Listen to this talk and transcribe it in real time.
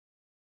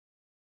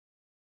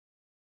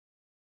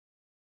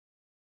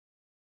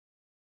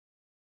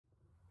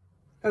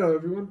Hello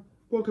everyone,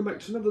 welcome back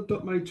to another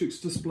dot matrix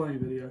display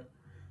video.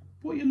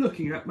 What you're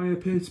looking at may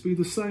appear to be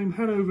the same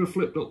Hanover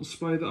Flipdot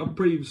display that I've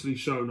previously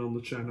shown on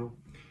the channel,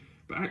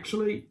 but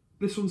actually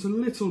this one's a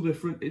little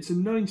different. It's a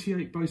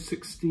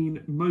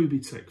 98x16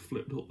 Mobitec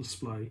Flipdot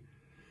display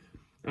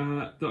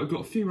that I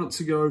got a few months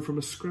ago from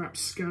a scrap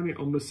Scan It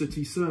on the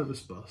City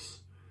service bus.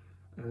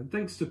 And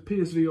thanks to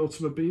PSV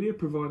Automobilia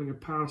providing a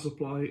power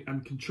supply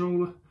and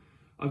controller,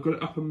 I've got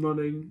it up and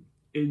running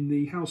in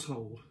the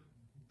household.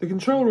 The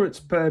controller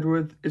it's paired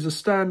with is a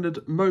standard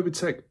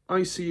Mobitec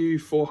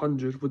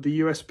ICU400 with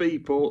the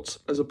USB ports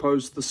as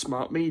opposed to the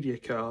smart media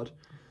card.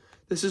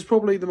 This is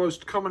probably the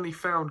most commonly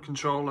found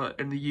controller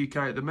in the UK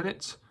at the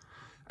minute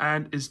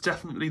and is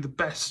definitely the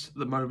best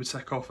that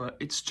Mobitec offer.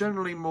 It's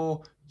generally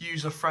more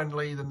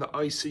user-friendly than the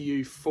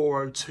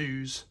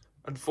ICU402s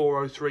and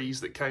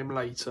 403s that came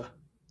later.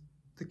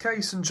 The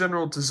case and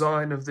general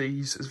design of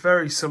these is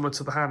very similar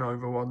to the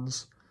Hanover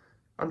ones.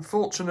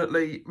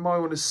 Unfortunately, my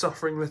one is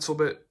suffering a little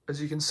bit.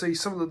 As you can see,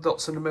 some of the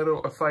dots in the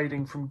middle are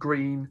fading from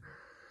green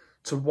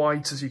to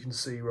white, as you can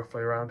see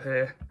roughly around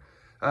here.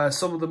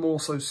 Some of them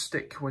also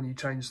stick when you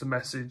change the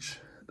message.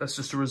 That's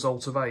just a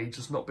result of age.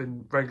 It's not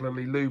been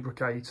regularly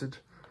lubricated.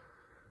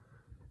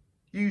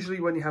 Usually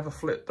when you have a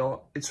flip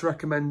dot, it's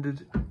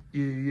recommended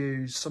you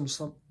use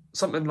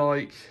something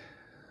like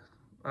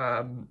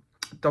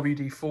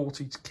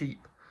WD-40 to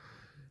keep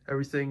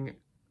everything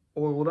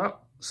oiled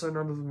up so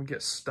none of them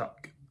get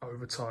stuck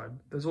over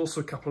time. There's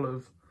also a couple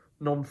of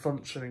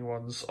non-functioning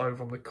ones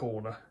over on the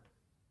corner.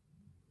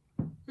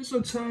 As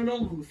I turn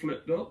on the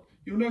flip dot,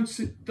 you'll notice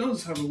it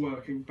does have a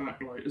working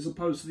backlight as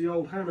opposed to the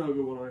old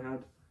Hanover one I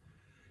had.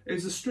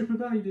 It's a strip of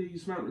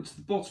LEDs mounted to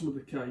the bottom of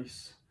the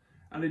case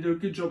and they do a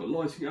good job at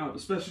lighting up,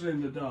 especially in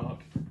the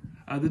dark.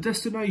 The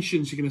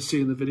destinations you're going to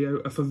see in the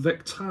video are for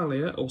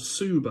Vectalia or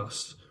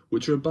Subus,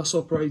 which are a bus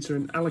operator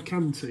in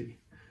Alicante,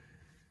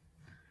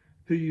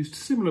 who used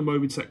similar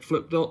Mobitec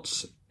flip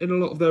dots in a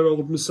lot of their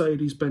old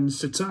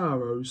Mercedes-Benz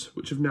Citaros,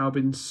 which have now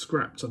been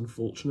scrapped,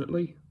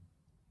 unfortunately.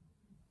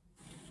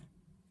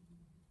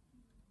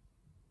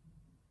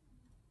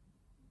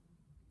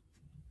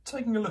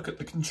 Taking a look at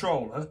the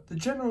controller, the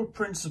general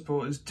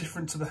principle is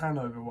different to the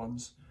Hanover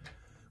ones.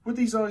 With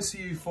these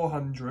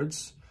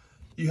ICU400s,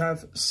 you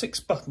have 6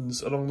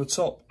 buttons along the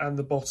top and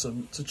the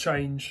bottom to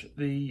change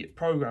the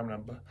program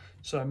number.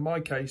 So in my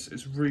case,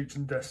 it's route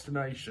and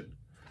destination.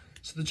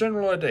 So the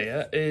general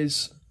idea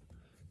is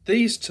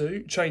these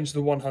two change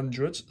the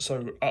 100s,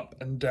 so up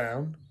and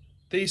down.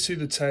 These two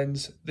the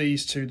 10s,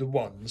 these two the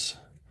 1s.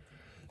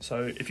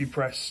 So if you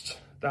pressed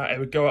that, it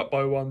would go up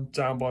by 1,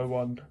 down by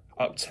 1,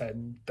 up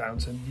 10, down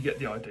 10, you get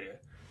the idea.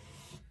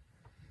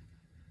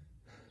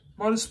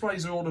 My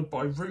displays are ordered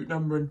by route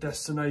number and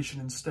destination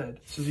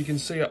instead. So as you can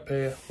see up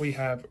here, we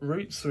have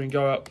routes, so we can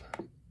go up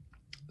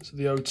to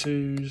the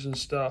O2s and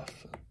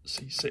stuff,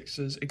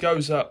 C6s. It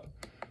goes up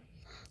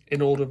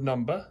in order of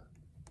number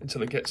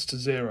until it gets to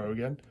 0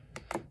 again.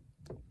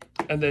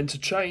 And then to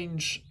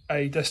change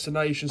a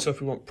destination, so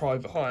if we want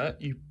private hire,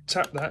 you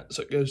tap that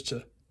so it goes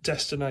to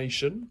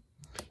destination.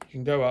 You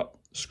can go up,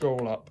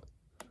 scroll up.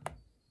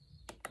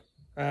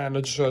 And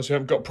I just realised we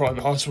haven't got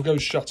private hire, so we'll go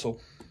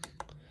shuttle.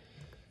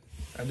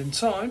 And in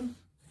time,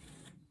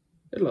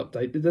 it'll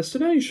update the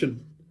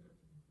destination.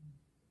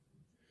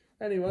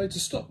 Anyway, to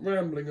stop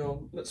rambling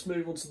on, let's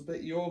move on to the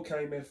bit you all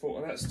came here for,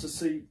 and that's to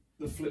see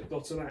the flip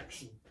dot in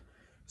action.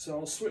 So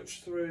I'll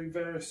switch through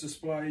various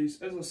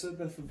displays. As I said,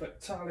 they're for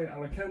Vectalia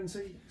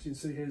Alicante. As you can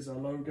see, here's our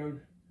logo.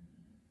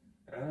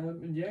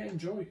 And yeah,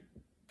 enjoy.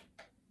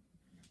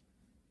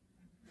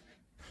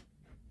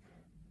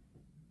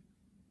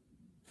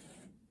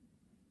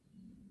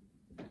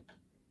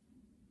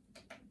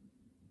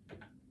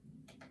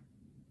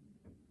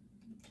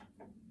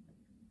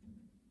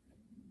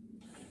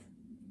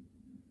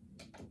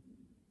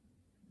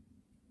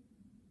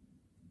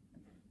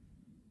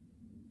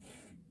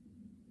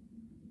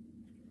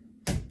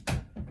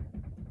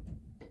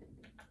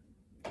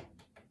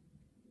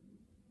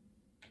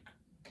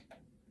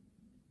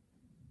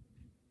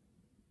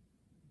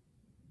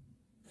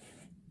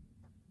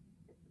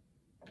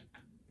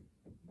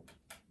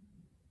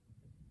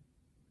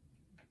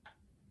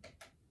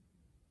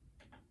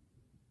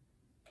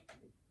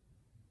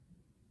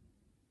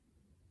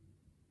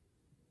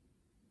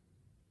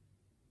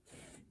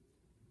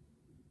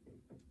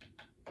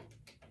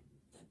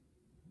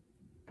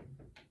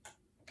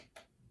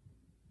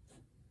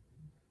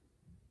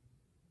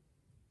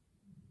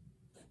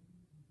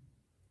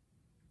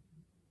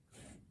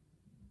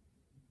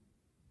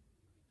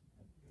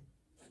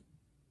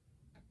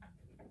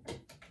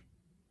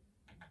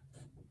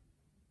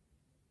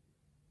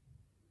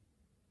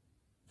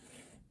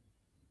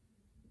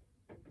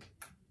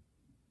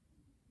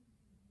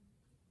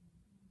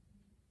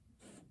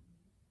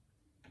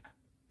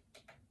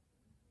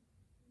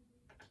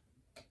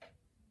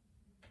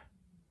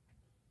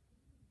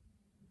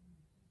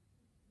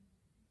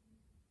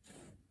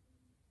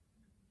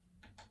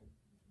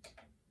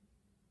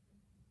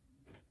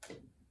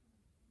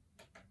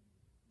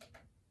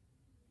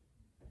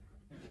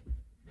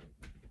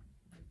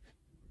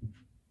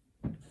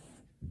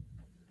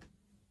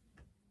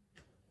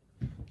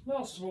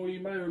 last of all, you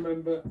may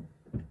remember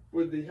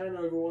with the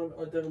Hanover one,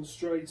 I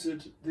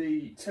demonstrated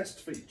the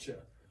test feature.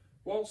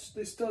 Whilst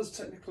this does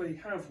technically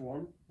have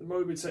one, the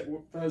Mobitec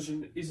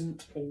version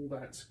isn't all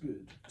that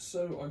good.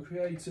 So I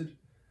created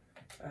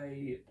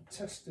a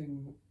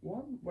testing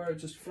one where it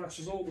just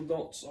flashes all the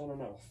dots on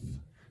and off.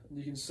 And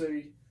you can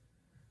see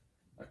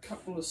a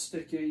couple are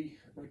sticky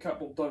and a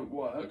couple don't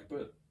work,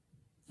 but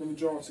the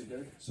majority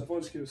do. So if I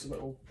just give us a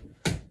little,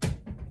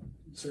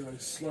 so they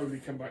slowly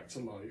come back to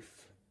life.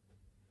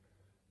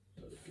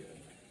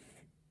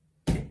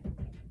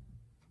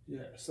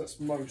 Yes, that's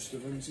most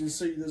of them. As you can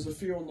see, there's a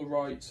few on the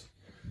right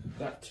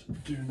that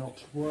do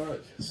not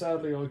work.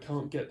 Sadly, I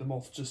can't get them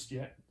off just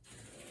yet.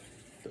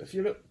 But if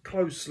you look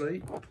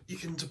closely, you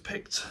can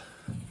depict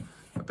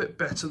a bit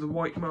better the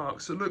white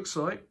marks. It looks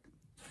like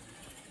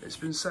it's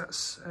been sat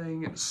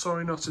saying it's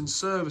sorry not in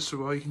service for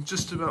a while. You can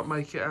just about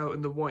make it out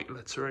in the white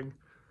lettering.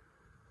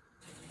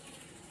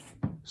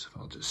 So if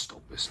I'll just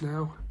stop this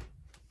now.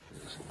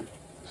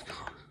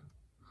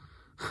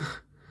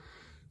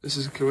 This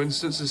is a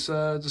coincidence. It's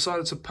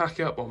decided to pack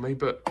up on me,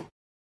 but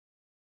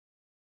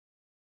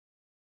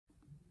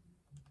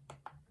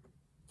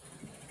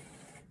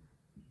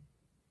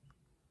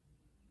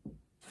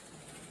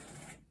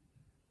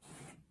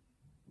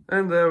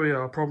and there we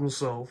are, problem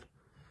solved.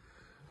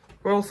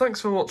 Well,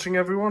 thanks for watching,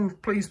 everyone.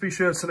 Please be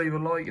sure to leave a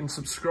like and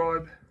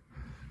subscribe.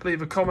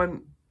 Leave a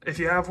comment if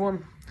you have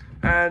one,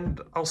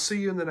 and I'll see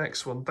you in the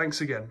next one.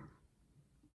 Thanks again.